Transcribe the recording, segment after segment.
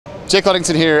Jake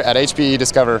Ludington here at HPE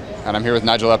Discover, and I'm here with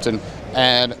Nigel Upton.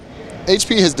 And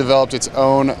HPE has developed its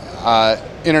own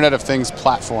Internet of Things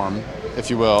platform, if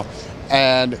you will.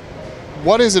 And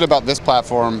what is it about this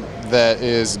platform that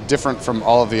is different from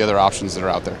all of the other options that are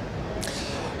out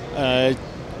there?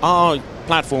 Our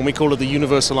platform, we call it the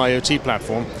Universal IoT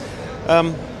Platform.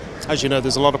 As you know,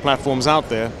 there's a lot of platforms out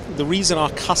there. The reason our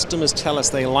customers tell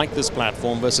us they like this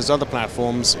platform versus other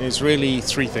platforms is really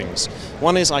three things.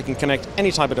 One is I can connect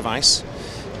any type of device.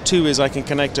 Two is I can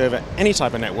connect over any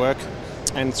type of network.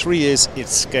 And three is it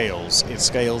scales. It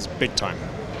scales big time.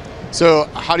 So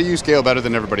how do you scale better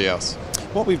than everybody else?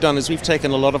 What we've done is we've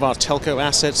taken a lot of our telco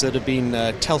assets that have been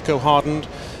telco hardened,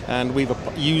 and we've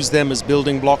used them as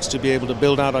building blocks to be able to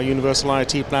build out our Universal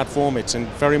IoT platform. It's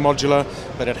very modular,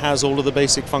 but it has all of the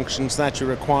basic functions that you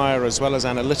require, as well as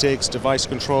analytics, device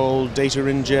control, data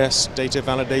ingest, data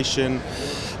validation.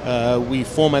 We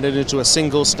formatted it into a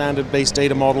single standard-based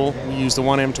data model. We use the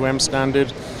 1M2M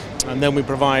standard. And then we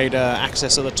provide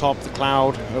access at the top, the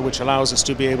cloud, which allows us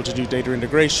to be able to do data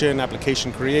integration,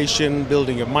 application creation,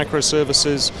 building of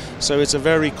microservices. So it's a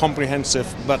very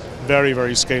comprehensive but very,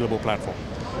 very scalable platform.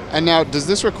 And now, does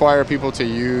this require people to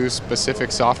use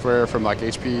specific software from like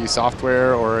HPE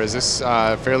software, or is this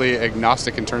fairly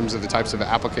agnostic in terms of the types of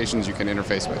applications you can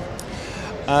interface with?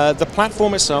 The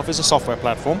platform itself is a software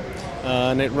platform,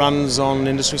 and it runs on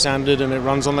industry standard and it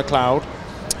runs on the cloud.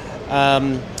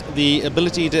 The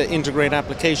ability to integrate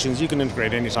applications, you can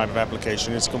integrate any type of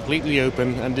application. It's completely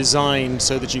open and designed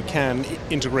so that you can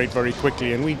integrate very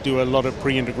quickly. And we do a lot of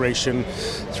pre-integration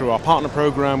through our partner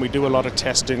program. We do a lot of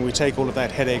testing. We take all of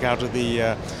that headache out of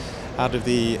the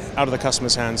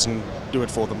customer's hands and do it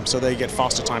for them, so they get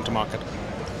faster time to market.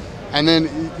 And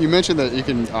then you mentioned that you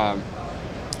can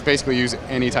basically use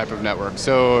any type of network.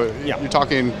 So yeah. You're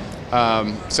talking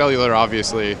cellular,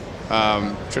 obviously.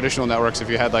 Traditional networks, if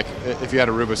you had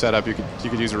Aruba set up, you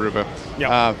could use Aruba.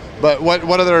 Yeah. But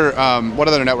what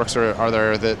other networks are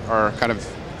there that are kind of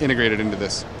integrated into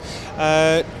this?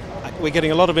 We're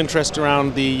getting a lot of interest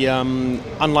around the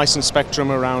unlicensed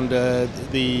spectrum, around the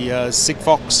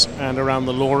SigFox and around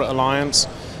the LoRA Alliance.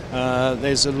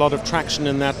 There's a lot of traction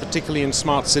in that, particularly in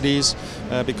smart cities,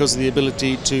 because of the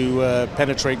ability to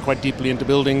penetrate quite deeply into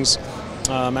buildings,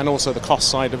 and also the cost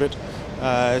side of it.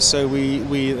 So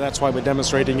that's why we're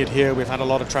demonstrating it here. We've had a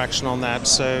lot of traction on that.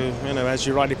 So, as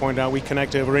you rightly point out, we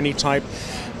connect over any type.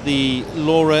 The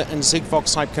LoRa and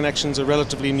SigFox type connections are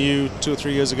relatively new. 2 or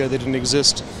 3 years ago, they didn't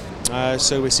exist.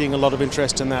 So we're seeing a lot of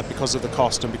interest in that because of the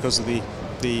cost and because of the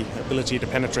ability to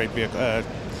penetrate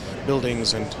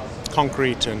buildings and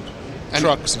concrete and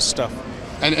trucks and stuff.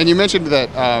 And you mentioned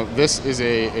that this is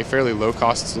a fairly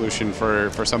low-cost solution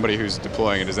for somebody who's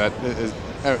deploying it.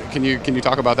 Can you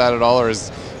talk about that at all, or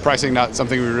is pricing not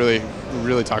something we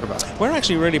really talk about? We're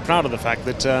actually really proud of the fact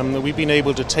that we've been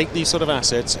able to take these sort of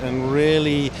assets and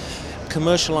really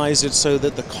commercialize it so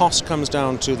that the cost comes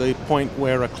down to the point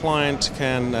where a client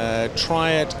can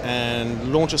try it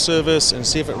and launch a service and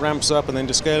see if it ramps up and then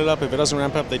to scale it up. If it doesn't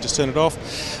ramp up, they just turn it off.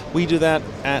 We do that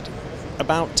at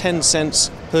about 10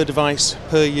 cents per device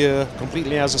per year,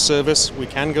 completely as a service. We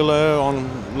can go low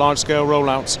on large-scale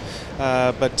rollouts,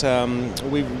 but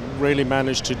we've really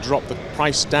managed to drop the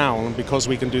price down because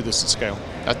we can do this at scale.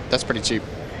 That's pretty cheap.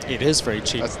 It is very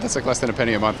cheap. That's like less than a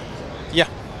penny a month. Yeah,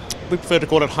 we prefer to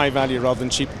call it high value rather than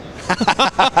cheap. All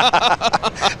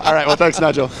right, well, thanks,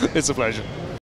 Nigel. It's a pleasure.